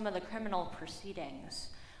see some of the criminal proceedings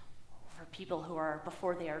for people who are,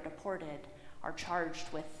 before they are deported, are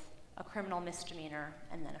charged with a criminal misdemeanor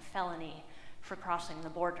and then a felony for crossing the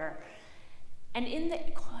border. And in the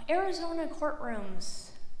Arizona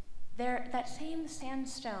courtrooms, that same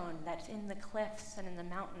sandstone that's in the cliffs and in the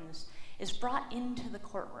mountains is brought into the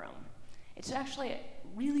courtroom. It's actually a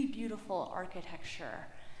really beautiful architecture,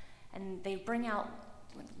 and they bring out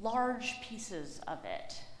large pieces of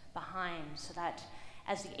it behind so that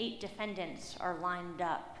as the 8 defendants are lined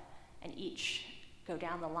up and each go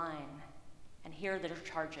down the line and hear their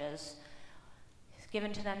charges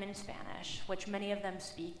given to them in Spanish, which many of them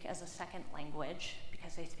speak as a second language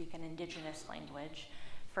because they speak an indigenous language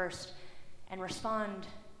first, and respond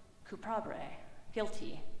culpable,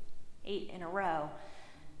 guilty, 8 in a row.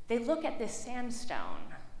 They look at this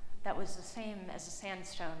sandstone that was the same as the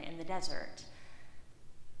sandstone in the desert.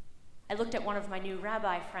 I looked at one of my new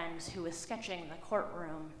rabbi friends who was sketching the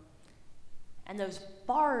courtroom, and those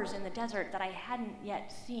bars in the desert that I hadn't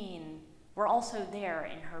yet seen were also there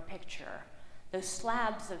in her picture. Those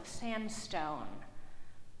slabs of sandstone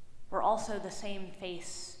were also the same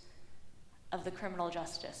face of the criminal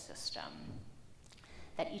justice system,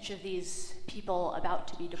 that each of these people about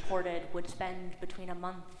to be deported would spend between a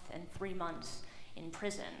month and 3 months in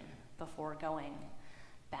prison before going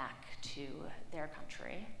back to their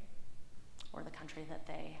country, or the country that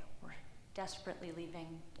they were desperately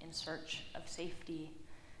leaving in search of safety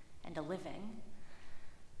and a living.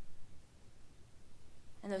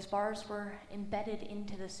 And those bars were embedded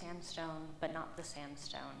into the sandstone, but not the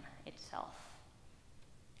sandstone itself.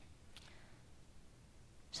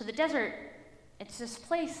 So the desert, it's this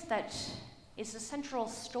place that is the central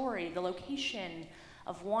story, the location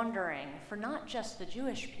of wandering for not just the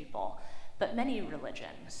Jewish people, but many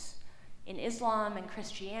religions. In Islam and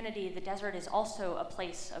Christianity, the desert is also a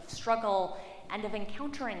place of struggle and of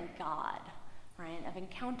encountering God, right? Of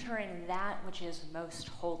encountering that which is most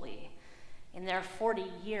holy. In their 40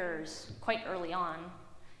 years, quite early on,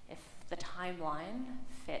 if the timeline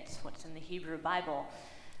fits what's in the Hebrew Bible,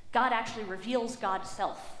 God actually reveals God's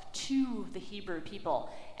self to the Hebrew people,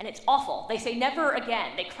 and it's awful. They say never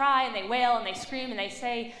again. They cry and they wail and they scream and they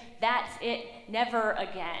say, that's it, never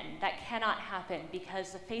again. That cannot happen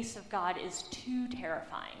because the face of God is too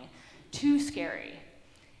terrifying, too scary.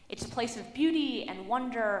 It's a place of beauty and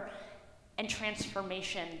wonder and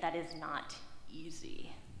transformation that is not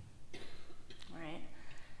easy, right?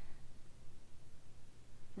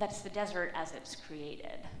 That's the desert as it's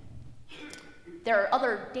created. There are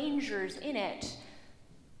other dangers in it.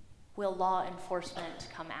 Will law enforcement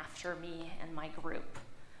come after me and my group?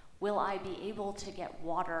 Will I be able to get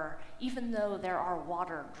water even though there are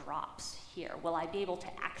water drops here? Will I be able to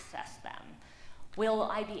access them? Will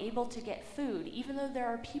I be able to get food even though there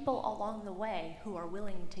are people along the way who are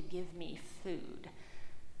willing to give me food?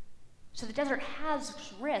 So the desert has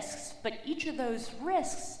risks, but each of those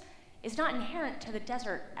risks is not inherent to the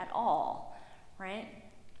desert at all, right?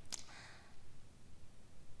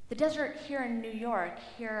 The desert here in New York,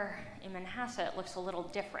 here in Manhasset, looks a little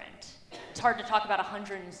different. It's hard to talk about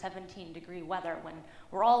 117-degree weather when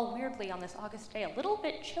we're all weirdly on this August day a little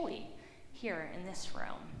bit chilly here in this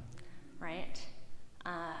room, right?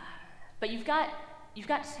 But you've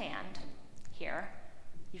got sand here.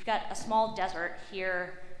 You've got a small desert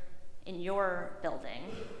here in your building.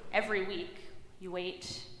 Every week you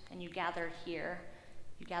wait and you gather here.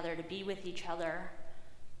 You gather to be with each other,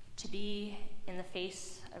 to be in the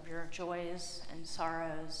face of your joys and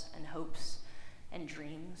sorrows and hopes and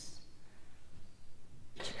dreams,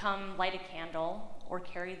 to come light a candle or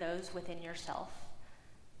carry those within yourself,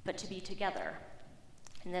 but to be together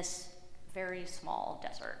in this very small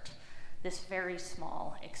desert, this very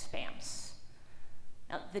small expanse.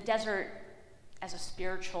 Now, the desert as a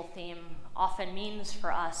spiritual theme often means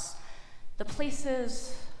for us the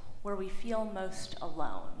places where we feel most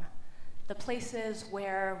alone, the places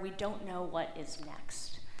where we don't know what is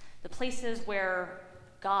next, the places where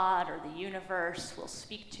God or the universe will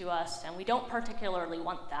speak to us, and we don't particularly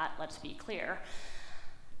want that, let's be clear.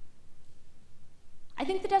 I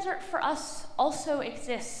think the desert for us also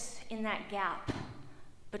exists in that gap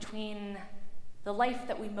between the life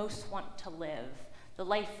that we most want to live, the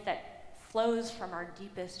life that flows from our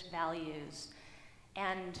deepest values,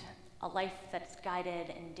 and a life that's guided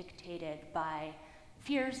and dictated by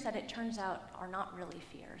fears that it turns out are not really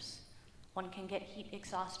fears. One can get heat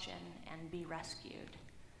exhaustion and be rescued.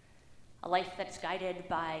 A life that's guided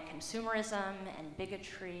by consumerism and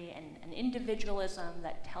bigotry and individualism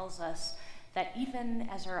that tells us that even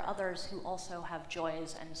as there are others who also have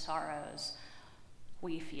joys and sorrows,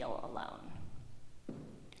 we feel alone,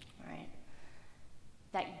 right?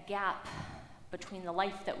 That gap between the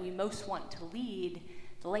life that we most want to lead,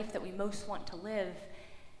 the life that we most want to live,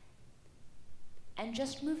 and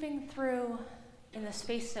just moving through in the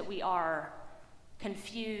space that we are,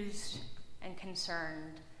 confused and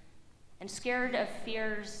concerned, and scared of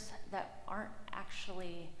fears that aren't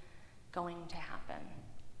actually going to happen.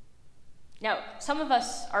 Now, some of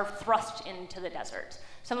us are thrust into the desert.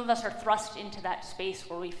 Some of us are thrust into that space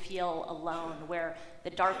where we feel alone, where the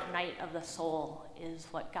dark night of the soul is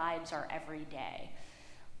what guides our everyday.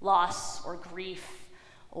 Loss or grief,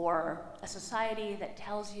 or a society that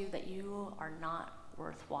tells you that you are not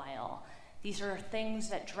worthwhile. These are things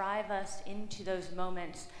that drive us into those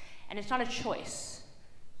moments, and it's not a choice.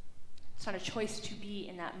 It's not a choice to be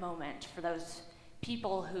in that moment for those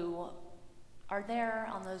people who are there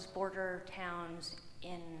on those border towns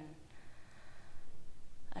in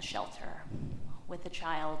a shelter with a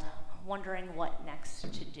child, wondering what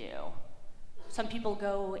next to do. Some people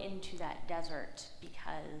go into that desert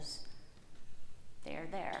because they are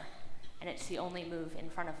there, and it's the only move in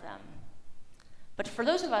front of them. But for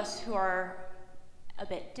those of us who are a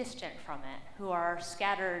bit distant from it, who are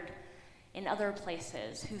scattered in other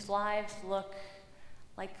places, whose lives look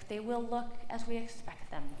like they will look as we expect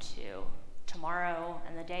them to, tomorrow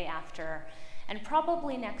and the day after, and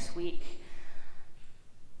probably next week,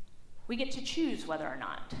 we get to choose whether or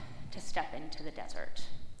not to step into the desert.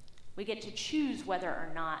 We get to choose whether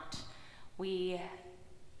or not we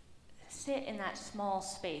sit in that small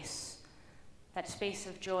space, that space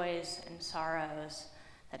of joys and sorrows,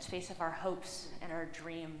 that space of our hopes and our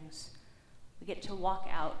dreams. We get to walk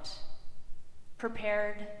out,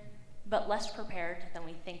 prepared, but less prepared than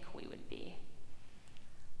we think we would be.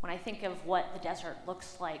 When I think of what the desert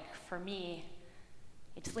looks like for me,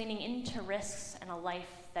 it's leaning into risks and a life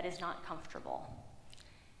that is not comfortable.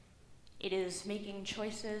 It is making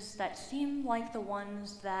choices that seem like the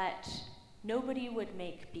ones that nobody would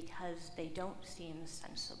make because they don't seem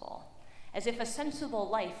sensible, as if a sensible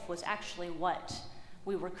life was actually what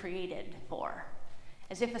we were created for,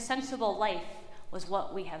 as if a sensible life was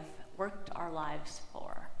what we have worked our lives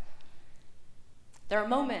for. There are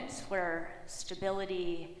moments where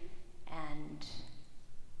stability and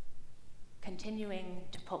continuing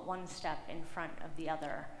to put one step in front of the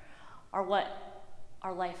other are what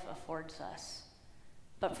our life affords us.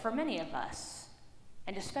 But for many of us,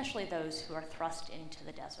 and especially those who are thrust into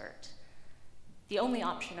the desert, the only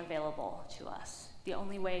option available to us, the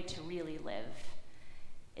only way to really live,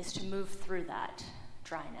 is to move through that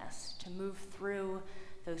dryness, to move through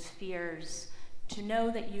those fears, to know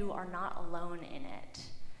that you are not alone in it,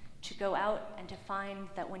 to go out and to find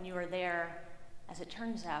that when you are there, as it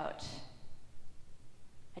turns out,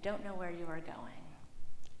 I don't know where you are going.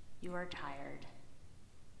 You are tired.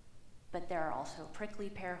 But there are also prickly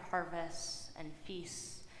pear harvests and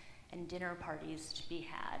feasts and dinner parties to be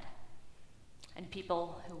had, and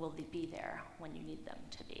people who will be there when you need them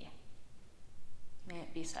to be. May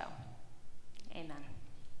it be so. Amen.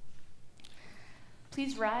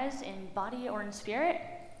 Please rise in body or in spirit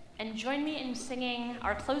and join me in singing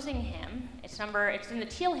our closing hymn. It's in the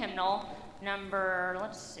Teal hymnal, number,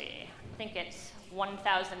 let's see, I think it's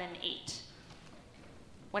 1008.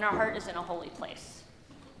 When our heart is in a holy place.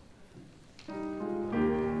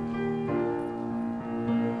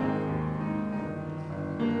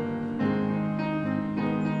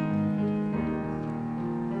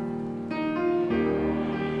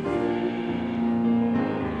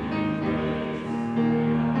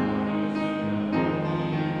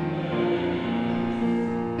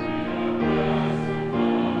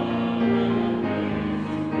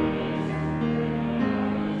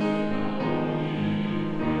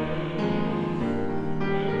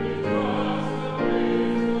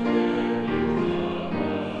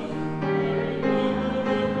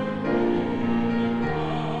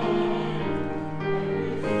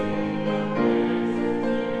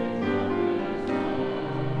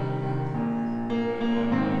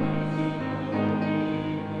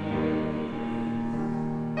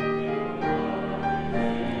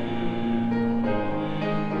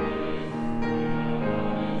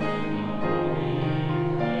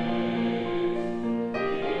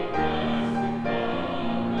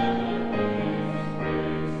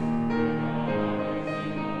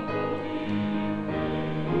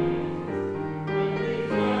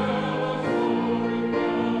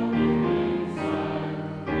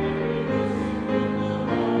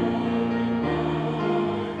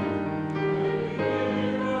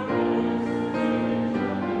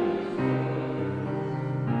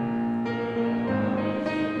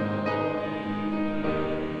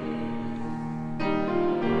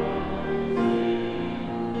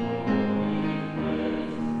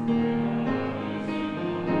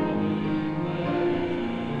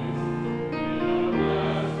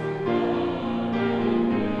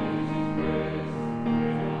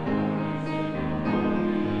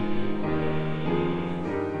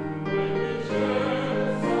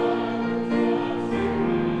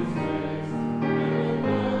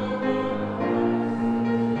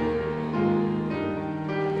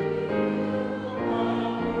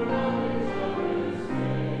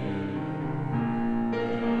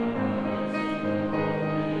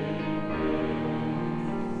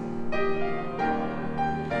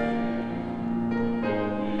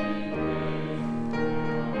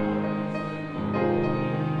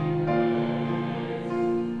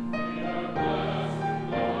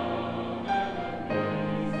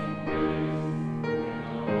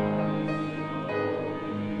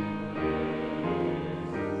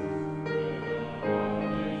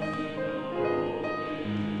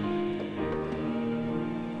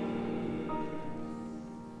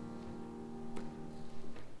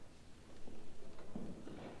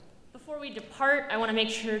 Before we depart, I want to make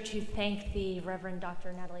sure to thank the Reverend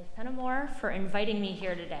Dr. Natalie Fenimore for inviting me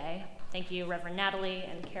here today. Thank you, Reverend Natalie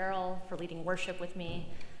and Carol, for leading worship with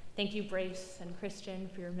me. Thank you, Brace and Christian,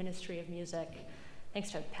 for your ministry of music.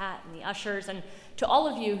 Thanks to Pat and the ushers, and to all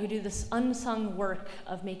of you who do this unsung work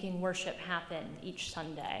of making worship happen each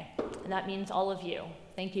Sunday. And that means all of you.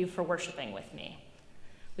 Thank you for worshiping with me.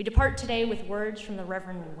 We depart today with words from the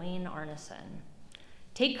Reverend Wayne Arneson.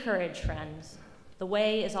 Take courage, friends. The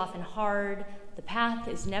way is often hard, the path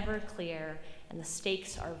is never clear, and the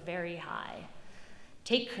stakes are very high.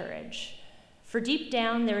 Take courage, for deep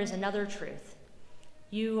down there is another truth.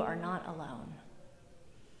 You are not alone.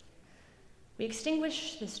 We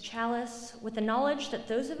extinguish this chalice with the knowledge that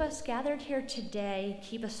those of us gathered here today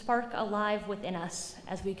keep a spark alive within us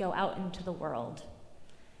as we go out into the world.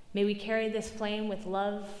 May we carry this flame with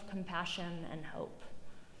love, compassion, and hope.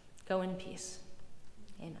 Go in peace.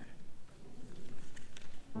 Amen.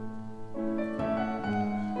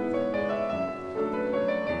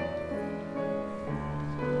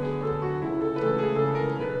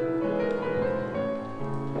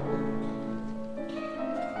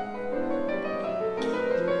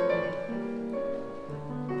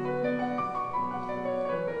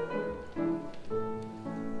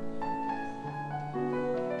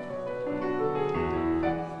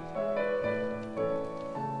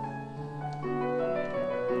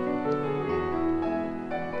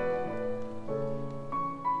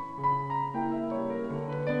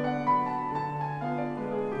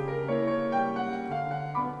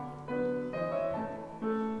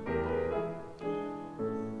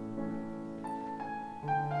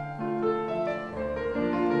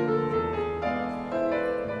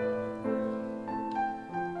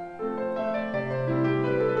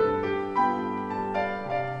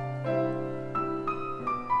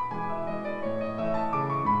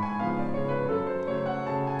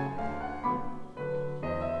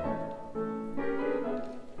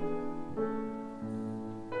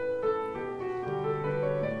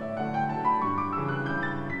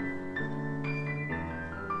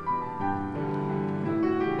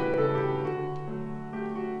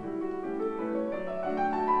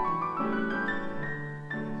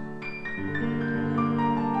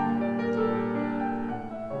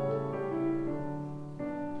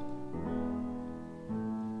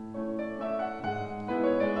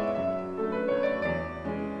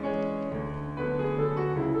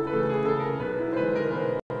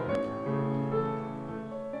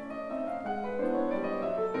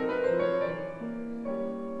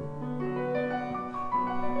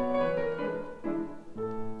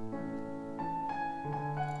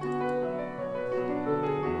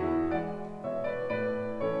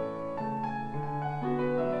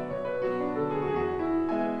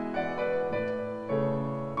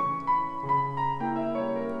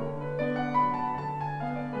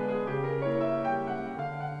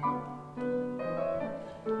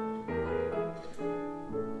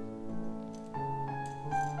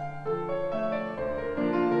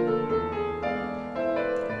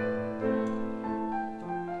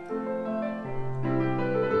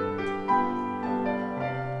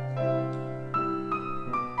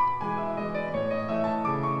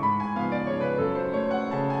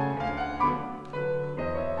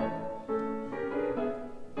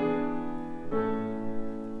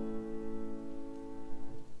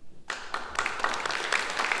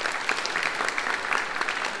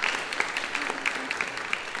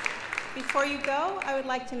 Before you go, I would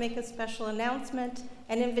like to make a special announcement,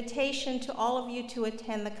 an invitation to all of you to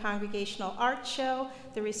attend the Congregational Art Show.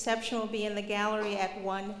 The reception will be in the gallery at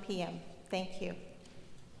 1 p.m. Thank you.